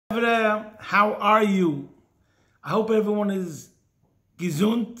How are you? I hope everyone is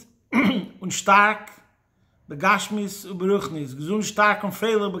gesund und stark, begashmis und beruchnis. Gesund, stark und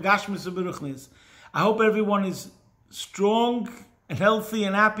freilich, begashmis und beruchnis. I hope everyone is strong and healthy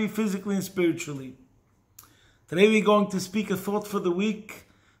and happy physically and spiritually. Today we're going to speak a thought for the week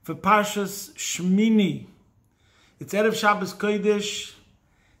for Parshas Shemini. It's Erev Shabbos Kodesh.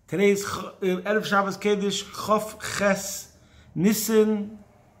 Today is Erev Shabbos Kodesh, Chof, Ches, Nissan.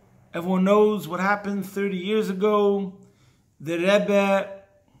 Everyone knows what happened 30 years ago. The Rebbe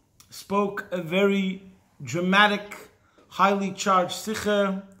spoke a very dramatic, highly charged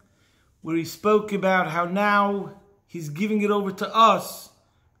sikha, where he spoke about how now he's giving it over to us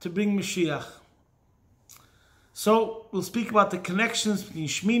to bring Mashiach. So we'll speak about the connections between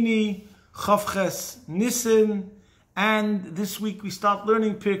Shemini, Chof, Ches, Nissan, and this week we start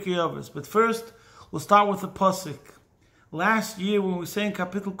learning Pirkei Avos. But first, we'll start with the pasuk. Last year, when we were saying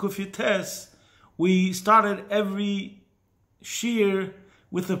Kapitel Kuf Yutes, we started every shir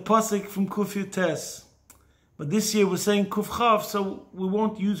with a pasuk from Kuf Yutes. But this year we're saying Kuf Chof, so we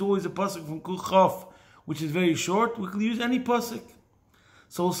won't use always a pasuk from Kuf Chof, which is very short. We can use any pasuk.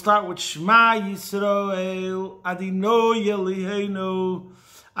 So we'll start with Shema Yisrael, Adino Yeliheinu,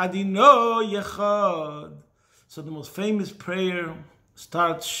 Adino Yechad. So the most famous prayer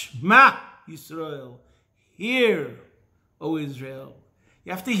starts Shema Yisrael, hear, O Israel.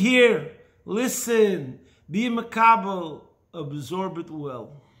 You have to hear, listen, be a makabel, absorb it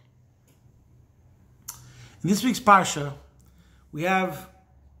well. In this week's parsha, we have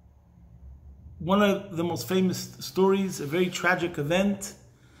one of the most famous stories, a very tragic event,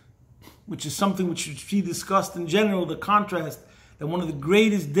 which is something which should be discussed in general, the contrast that one of the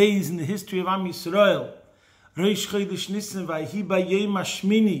greatest days in the history of Am Yisrael, Rosh Chodesh Nissan v'Ahi b'Yom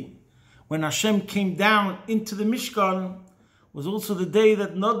HaShmini, when Hashem came down into the Mishkan, was also the day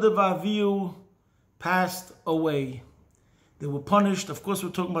that Nadav Avihu passed away. They were punished. Of course, we're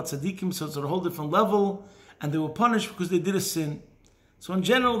talking about tzaddikim, so it's at a whole different level. And they were punished because they did a sin. So in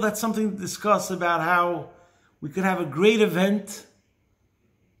general, that's something to discuss about how we could have a great event,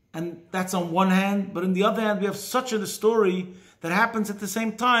 and that's on one hand. But on the other hand, we have such a story that happens at the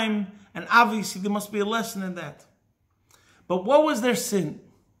same time, and obviously there must be a lesson in that. But what was their sin?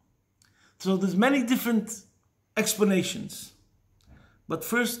 So there's many different explanations. But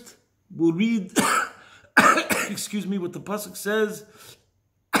first, we'll read, excuse me, what the pasuk says.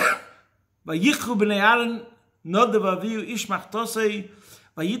 Vayichru b'nei Aaron Nadav Avihu ish machtosei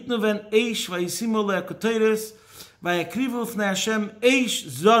vayitnu ven eish vayisimu le'akoteres vayakrivu fnei Hashem eish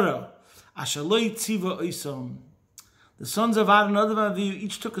zara asher lo yitziva oisom. The sons of Aaron Nadav Avihu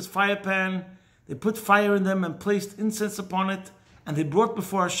each took his fire pan, they put fire in them and placed incense upon it, and they brought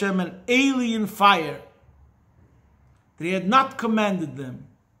before Hashem an alien fire that he had not commanded them.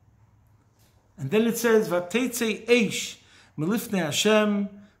 And then it says, Vateitze eish melifnei Hashem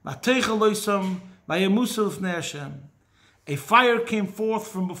vateichel loisam vayemusa lifnei Hashem. A fire came forth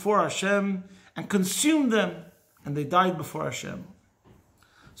from before Hashem and consumed them, and they died before Hashem.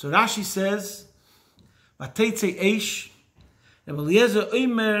 So Rashi says, Vateitze eish, Reb Eliezer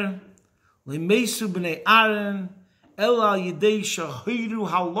oimer lemeisu b'nei Aaron el al yidei shahiru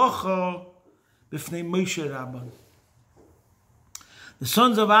halacha b'fnei Moshe Rabban. The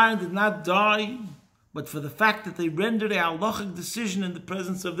sons of Aaron did not die, but for the fact that they rendered a halachic decision in the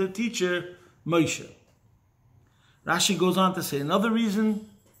presence of their teacher, Moshe. Rashi goes on to say another reason,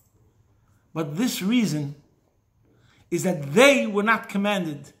 but this reason is that they were not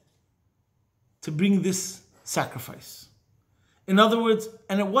commanded to bring this sacrifice. In other words,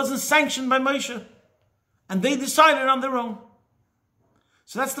 and it wasn't sanctioned by Moshe, and they decided on their own.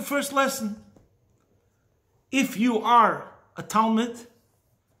 So that's the first lesson. If you are a Talmud,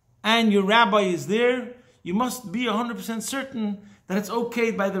 and your rabbi is there, you must be 100% certain that it's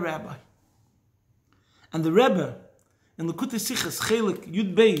okayed by the rabbi. And the Rebbe, in Likutei Sichos, Chelik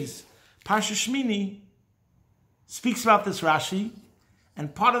Yud Beis, Parsha Shemini, speaks about this Rashi,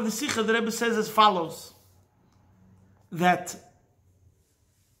 and part of the Sikha, the Rebbe says as follows, that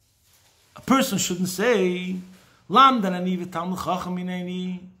a person shouldn't say, Lam dan ani v'talmud chacham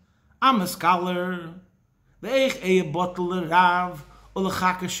ineni, I'm a scholar, ve'ech eya botel rav, how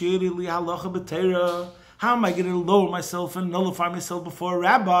am I going to lower myself and nullify myself before a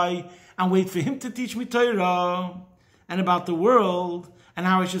rabbi and wait for him to teach me Torah and about the world and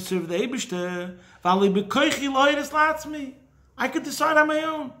how I should serve the Eibishter? I could decide on my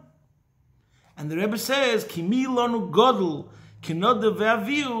own. And the Rebbe says, who's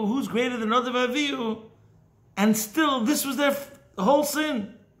greater than Nadav Avihu? And still, this was their whole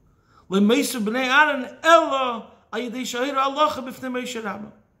sin.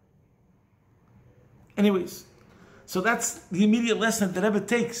 Anyways, so that's the immediate lesson that the Rebbe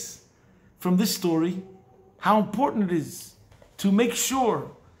takes from this story, how important it is to make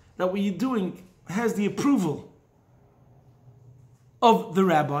sure that what you're doing has the approval of the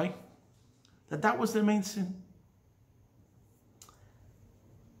rabbi, that was their main sin.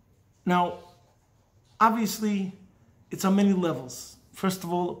 Now, obviously, it's on many levels. First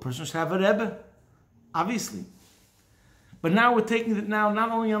of all, a person should have a Rebbe, obviously. But now we're taking it now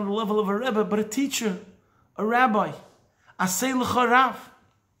not only on the level of a Rebbe, but a teacher, a rabbi, Asei L'cha Rav.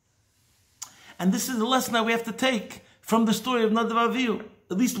 And this is the lesson that we have to take from the story of Nadav Avihu,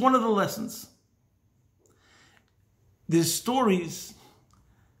 at least one of the lessons. There's stories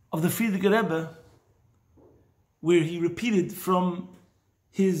of the Frierdiker Rebbe where he repeated from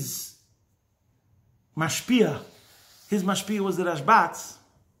his mashpia. His mashpia was the Rashbatz,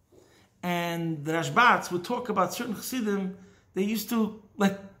 and the Rashbatz would talk about certain chassidim. They used to,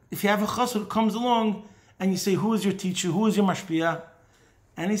 like, if you have a chassid who comes along and you say, who is your teacher, who is your mashpia?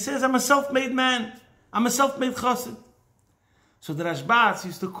 And he says, I'm a self-made man, I'm a self-made chassid. So the Rashbatz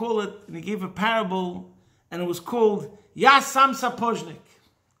used to call it, and he gave a parable, and it was called Yasam Sapozhnik.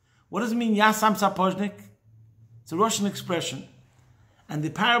 What does it mean, Yasam Sapozhnik? It's a Russian expression. And the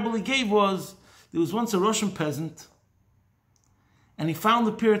parable he gave was, there was once a Russian peasant, and he found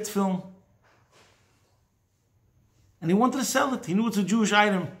a pair of tefillin, and he wanted to sell it. He knew it's a Jewish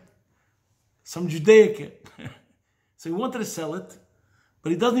item, some Judaic. So he wanted to sell it,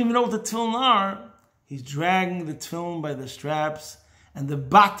 but he doesn't even know what the tefillin are. He's dragging the tefillin by the straps, and the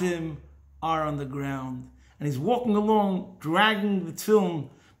bottom are on the ground. And he's walking along, dragging the tefillin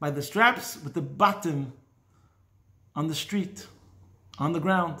by the straps with the bottom on the street, on the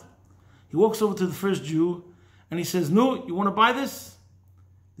ground. He walks over to the first Jew, and he says, no, you want to buy this?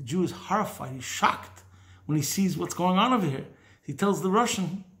 The Jew is horrified, he's shocked when he sees what's going on over here. He tells the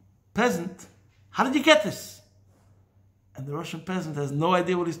Russian peasant, how did you get this? And the Russian peasant has no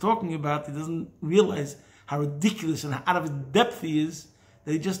idea what he's talking about. He doesn't realize how ridiculous and out of his depth he is,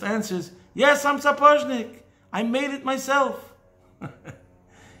 that he just answers, yes, I'm Sapozhnik. I made it myself.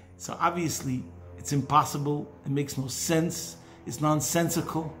 So obviously, it's impossible. It makes no sense. It's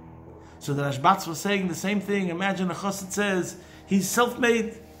nonsensical. So the Rashbatz was saying the same thing. Imagine a chassid says, he's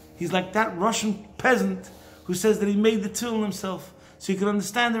self-made. He's like that Russian peasant who says that he made the tefillin himself. So you can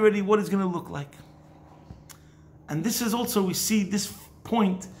understand already what it's going to look like. And this is also, we see this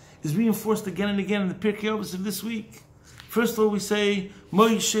point is reinforced again and again in the Pirkei Avos of this week. First of all, we say,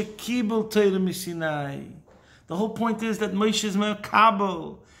 Moshe kibel Torah miSinai. The whole point is that Moshe is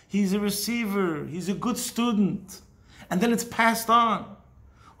me'akabel. He's a receiver. He's a good student. And then it's passed on.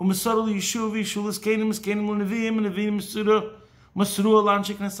 So there's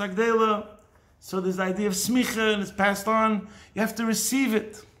the idea of smicha, and it's passed on. You have to receive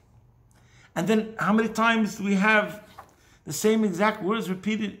it. And then how many times do we have the same exact words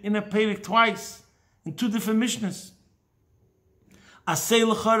repeated in a perek twice, in two different mishnahs? Asei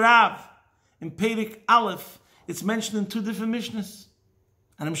L'cha Rav, in perek Aleph, it's mentioned in two different mishnahs.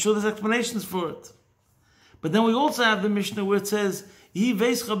 And I'm sure there's explanations for it. But then we also have the mishnah where it says, your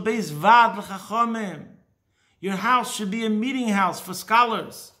house should be a meeting house for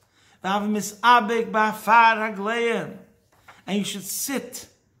scholars. And you should sit.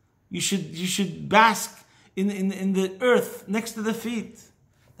 You should bask in the earth next to the feet.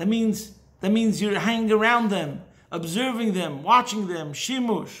 That means you're hanging around them, observing them, watching them.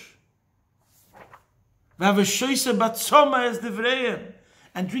 Shimush.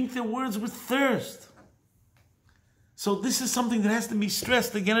 And drink their words with thirst. So this is something that has to be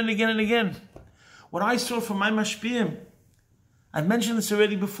stressed again and again and again. What I saw from my mashpiyim, I've mentioned this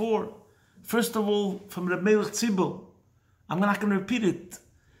already before. First of all, from Reb Melech Tzibel. I'm not going to repeat it,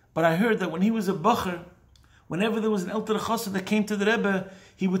 but I heard that when he was a bacher, whenever there was an elder chassid that came to the Rebbe,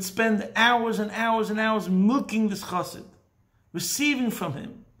 he would spend hours and hours and hours milking this chassid, receiving from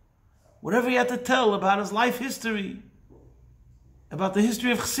him whatever he had to tell about his life history, about the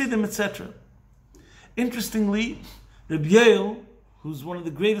history of chassidim, etc. Interestingly, Reb Yael, who's one of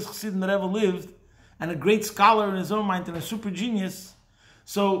the greatest chassidim that ever lived, and a great scholar in his own mind and a super genius.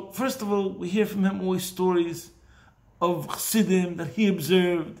 So, first of all, we hear from him always stories of chassidim that he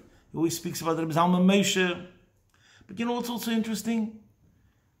observed. He always speaks about Reb Zalman Moshe. But you know what's also interesting?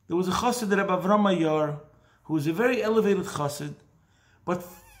 There was a chassid, Reb Avram Ayar, who was a very elevated chassid, but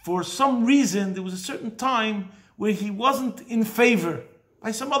for some reason, there was a certain time where he wasn't in favor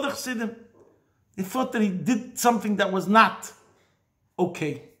by some other chassidim. They thought that he did something that was not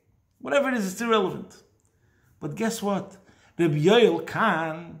okay. Whatever it is, it's irrelevant. But guess what? Reb Yael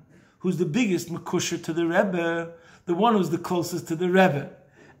Khan, who's the biggest mekusher to the Rebbe, the one who's the closest to the Rebbe,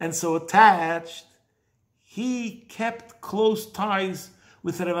 and so attached, he kept close ties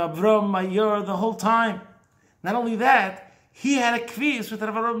with Rav Avram Mayor the whole time. Not only that, he had a kviz with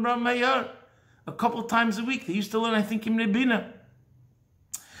Rav Avram Mayor a couple times a week. They used to learn, I think, in Rebina.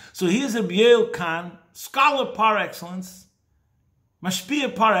 So here's a Biel Khan, scholar par excellence,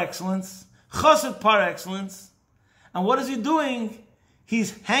 mashpia par excellence, chassid par excellence. And what is he doing?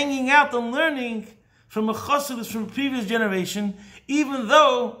 He's hanging out and learning from a chassid from a previous generation, even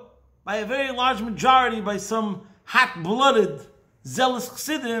though by a very large majority, by some hot-blooded, zealous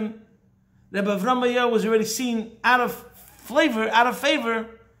chassidim, Rebbe Avram Mayor was already seen out of favor,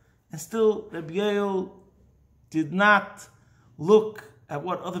 and still Rebbe Yael did not look at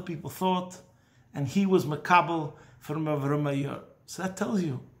what other people thought, and he was makabel from Rebbe Avram Mayor. So that tells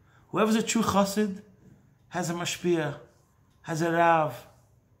you, whoever's a true chassid has a mashpia, has a rav.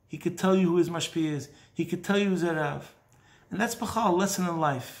 He could tell you who his mashpia is. He could tell you who's a rav. And that's b'chal, a lesson in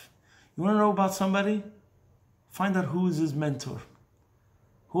life. You want to know about somebody? Find out who is his mentor.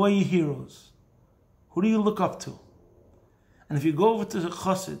 Who are your heroes? Who do you look up to? And if you go over to a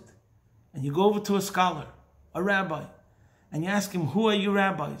chassid, and you go over to a scholar, a rabbi, and you ask him, who are your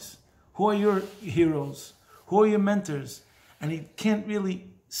rabbis? Who are your heroes? Who are your mentors? And he can't really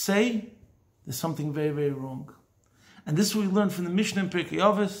say, there's something very, very wrong. And this is what we learned from the Mishnah in Pirkei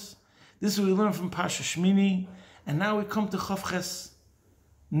Avos. This is what we learned from Parsha Shemini. And now we come to Chof Ches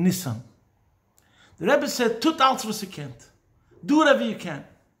Nissan. The Rebbe said, tut alts was you can't. Do whatever you can.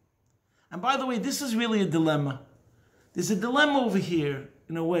 And by the way, this is really a dilemma. There's a dilemma over here,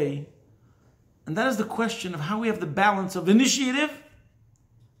 in a way, and that is the question of how we have the balance of initiative.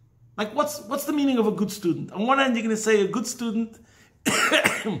 Like, what's the meaning of a good student? On one hand, you're going to say a good student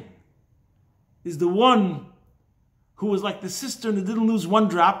is the one who was like the cistern who didn't lose one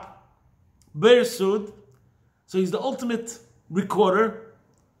drop, Be'er Sud. So he's the ultimate recorder,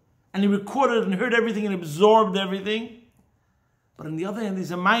 and he recorded and heard everything and absorbed everything. But on the other hand,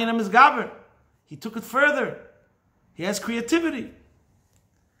 he's a Mayan Amizgaber. He took it further. He has creativity.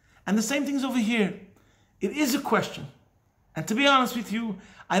 And the same thing's over here. It is a question. And to be honest with you,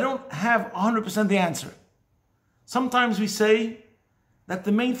 I don't have 100% the answer. Sometimes we say that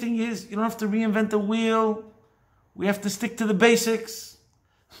the main thing is you don't have to reinvent the wheel. We have to stick to the basics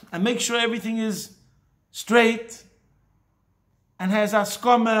and make sure everything is straight and has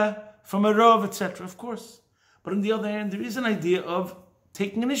askama from a rov, etc. Of course. But on the other hand, there is an idea of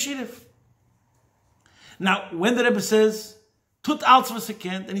taking initiative. Now, when the Rebbe says, tut alts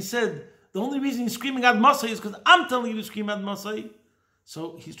v'sekent, and he said, the only reason he's screaming ad masai is because I'm telling you to scream ad masai.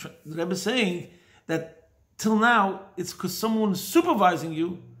 So the Rebbe is saying that till now, it's because someone is supervising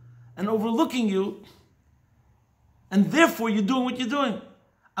you and overlooking you, and therefore you're doing what you're doing.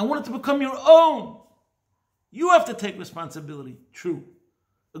 I want it to become your own. You have to take responsibility. True.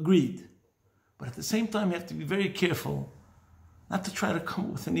 Agreed. But at the same time, you have to be very careful not to try to come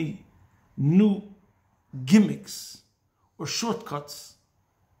up with any new gimmicks or shortcuts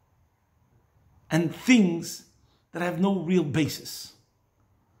and things that have no real basis.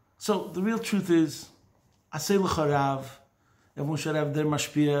 So the real truth is, Asay l'charav, everyone should have their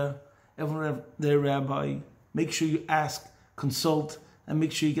mashpia, everyone have their rabbi. Make sure you ask, consult, and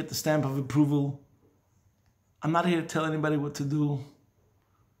make sure you get the stamp of approval. I'm not here to tell anybody what to do.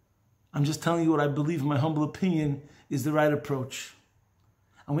 I'm just telling you what I believe, in my humble opinion, is the right approach.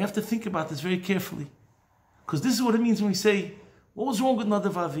 And we have to think about this very carefully. Because this is what it means when we say, what was wrong with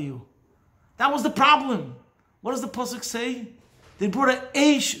Nadav Avihu? That was the problem. What does the Pasuk say? They brought an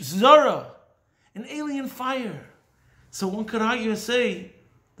Eish Zara, an alien fire. So one could argue and say,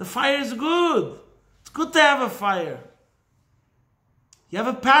 the fire is good. It's good to have a fire. You have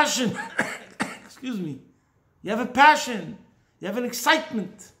a passion. Excuse me. You have a passion. You have an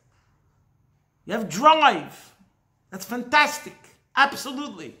excitement. You have drive. That's fantastic.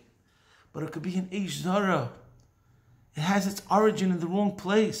 Absolutely. But it could be an Eish Zara. It has its origin in the wrong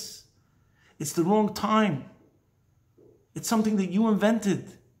place. It's the wrong time. It's something that you invented.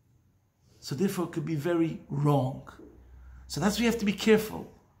 So therefore it could be very wrong. So that's why you have to be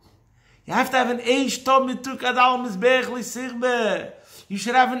careful. You have to have an Eish Tov Mituk Adal Mizbech L'Sichbe. You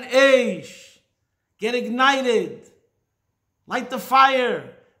should have an Eish. Get ignited. Light the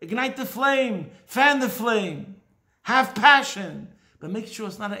fire. Ignite the flame. Fan the flame. Have passion. But make sure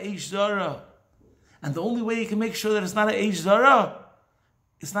it's not an Eish Zara. And the only way you can make sure that it's not an Eish Zara,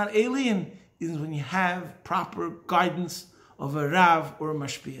 it's not alien, is when you have proper guidance of a Rav or a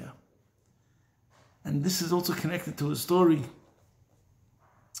Mashpia. And this is also connected to a story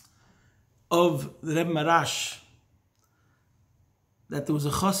of the Rebbe Marash, that there was a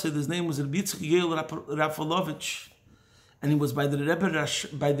chassid, his name was Rabbi Yitzchak Yael Rafalovich, and he was by the Rebbe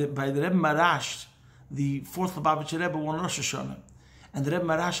Marash, the fourth Lubavitcher Rebbe won Rosh Hashanah, and the Rebbe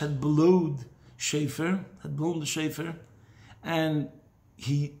Marash had blown the shofar, and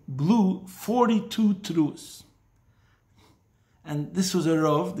he blew 42 truas. And this was a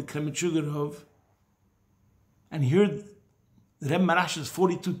Rav, the Kremetshuga Rav, and he heard the Rebbe Marash's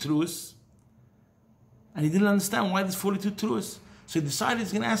 42 truas, and he didn't understand why there's 42 truas. So he decided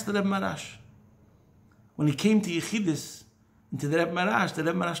he's going to ask the Rebbe Marash. When he came to Yechidus, into the Rebbe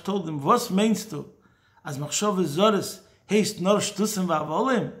Marash told him, "Was meinst du, as machshava zoros heist nor shtusim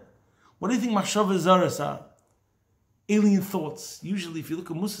va'avolim?" What do you think machshava zoros are? Alien thoughts. Usually, if you look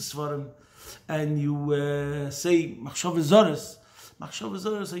at Musa Svarim and you say machshava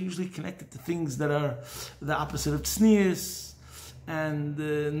zoros are usually connected to things that are the opposite of tznius and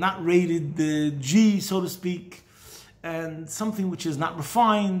not rated G, so to speak, and something which is not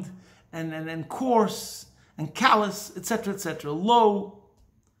refined and coarse and callous, etc., etc., low.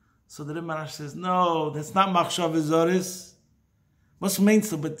 So the Rebbe Marash says, no, that's not machshava zoros. What's meinst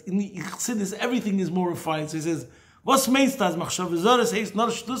du? But in Chassidus, everything is more refined. So he says, what's meinst du as machshava zoros heist nor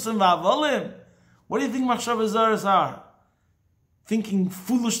shtusim va'avolim? What do you think machshava zoros are? Thinking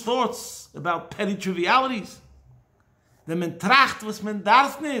foolish thoughts about petty trivialities. The men tracht was men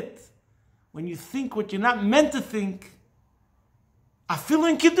darf nit. When you think what you're not meant to think, afil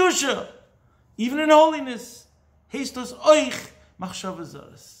in kedusha, even in holiness, heistos oich machshava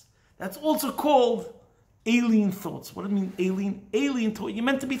zoros. That's also called alien thoughts. What do you mean alien? Alien to what you're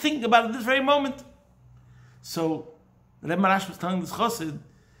meant to be thinking about at this very moment. So the Rebbe Marash was telling this chassid,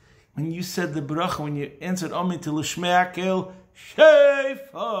 when you said the bracha, when you answered Amen to l'shmei kel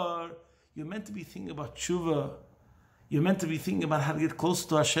shofar, you're meant to be thinking about tshuva. You're meant to be thinking about how to get close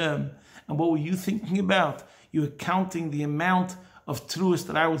to Hashem. And what were you thinking about? You were counting the amount of truas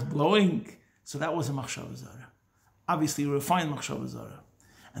that I was blowing. So that was a machshava zara. Obviously, a refined machshava zara.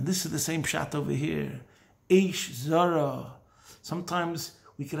 And this is the same pshat over here. Eish zara. Sometimes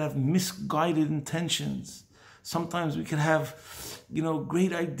we could have misguided intentions. Sometimes we could have,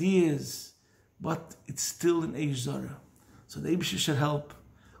 great ideas. But it's still an eish zara. So the Eibusher should help.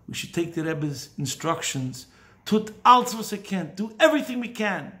 We should take the Rebbe's instructions. Tut alles was can. Do everything we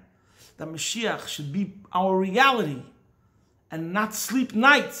can. That Mashiach should be our reality. And not sleep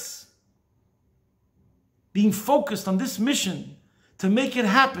nights. Being focused on this mission to make it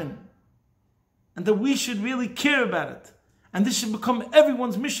happen. And that we should really care about it. And this should become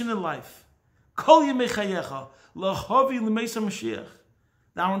everyone's mission in life. Kol yemei chayecha, lahavi l'meisa Mashiach.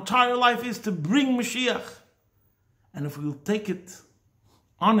 Our entire life is to bring Mashiach. And if we will take it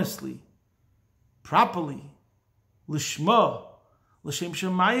honestly, properly, lishma, l'shem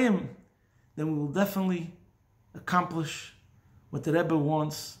shemayim, then we will definitely accomplish what the Rebbe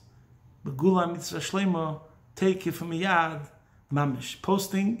wants. Begula mitzvah shlema, take it from a yad, mamish.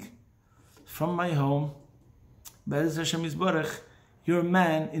 Posting from my home, Be'ez Hashem Yisborach, you're a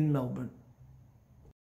man in Melbourne.